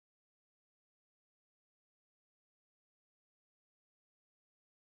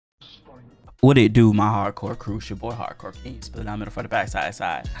What it do, my hardcore crew? It's your boy Hardcore King. Split down middle for the back, side,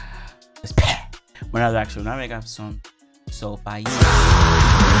 side. It's pat. When I was actually, now I got some Solpais.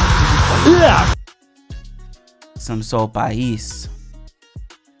 Yeah. Some Solpais.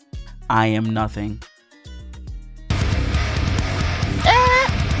 I.Am.Nothing.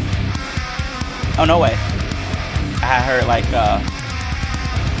 Oh, no way. I heard like, what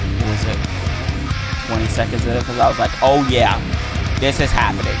was it? 20 seconds of it, because I was like, oh yeah, this is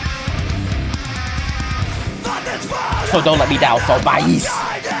happening. So don't let me down, Solpais.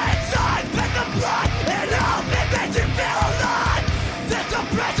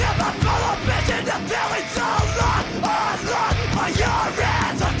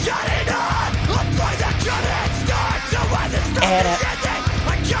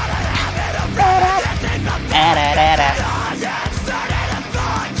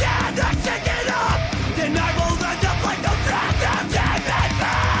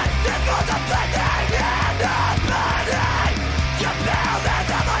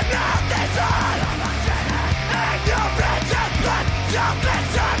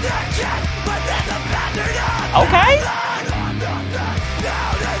 Okay.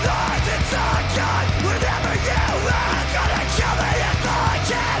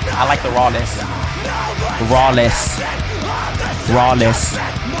 I like the rawness. Rawness. Rawness.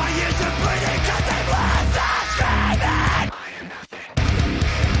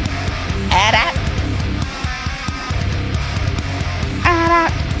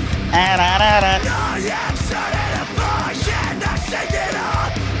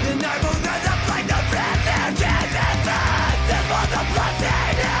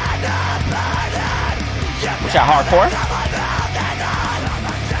 What's that, hardcore?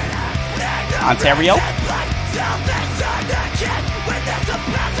 Ontario?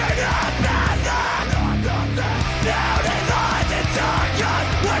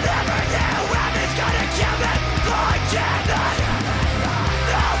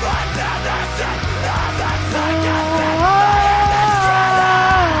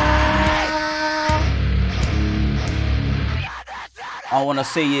 I wanna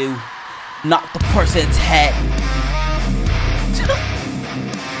see you knock the person's head.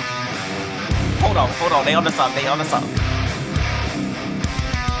 Hold on, they on the sub, they on the sub.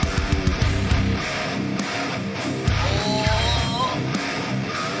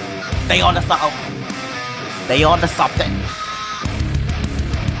 They on the sub. They on the something.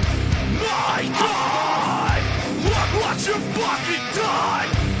 My God! Look what you fucking done!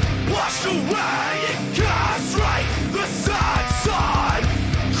 Wash away and castrate the sad side!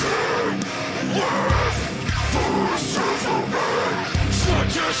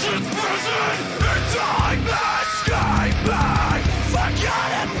 Tradition's prison and time escaping!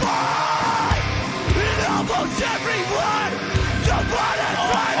 Forgotten by in almost everyone!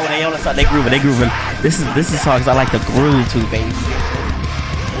 Oh, they on the side, they grooving. This is songs I like to groove to, baby.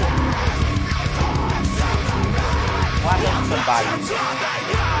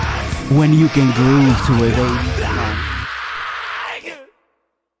 When you can groove to it, baby.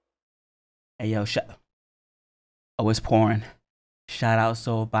 Hey yo, oh, it's pouring. Shout out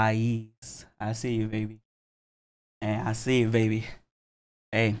Solpais. I see you, baby. Hey, I see you, baby.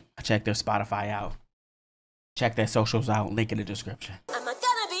 Hey, check their Spotify out. Check their socials out. Link in the description.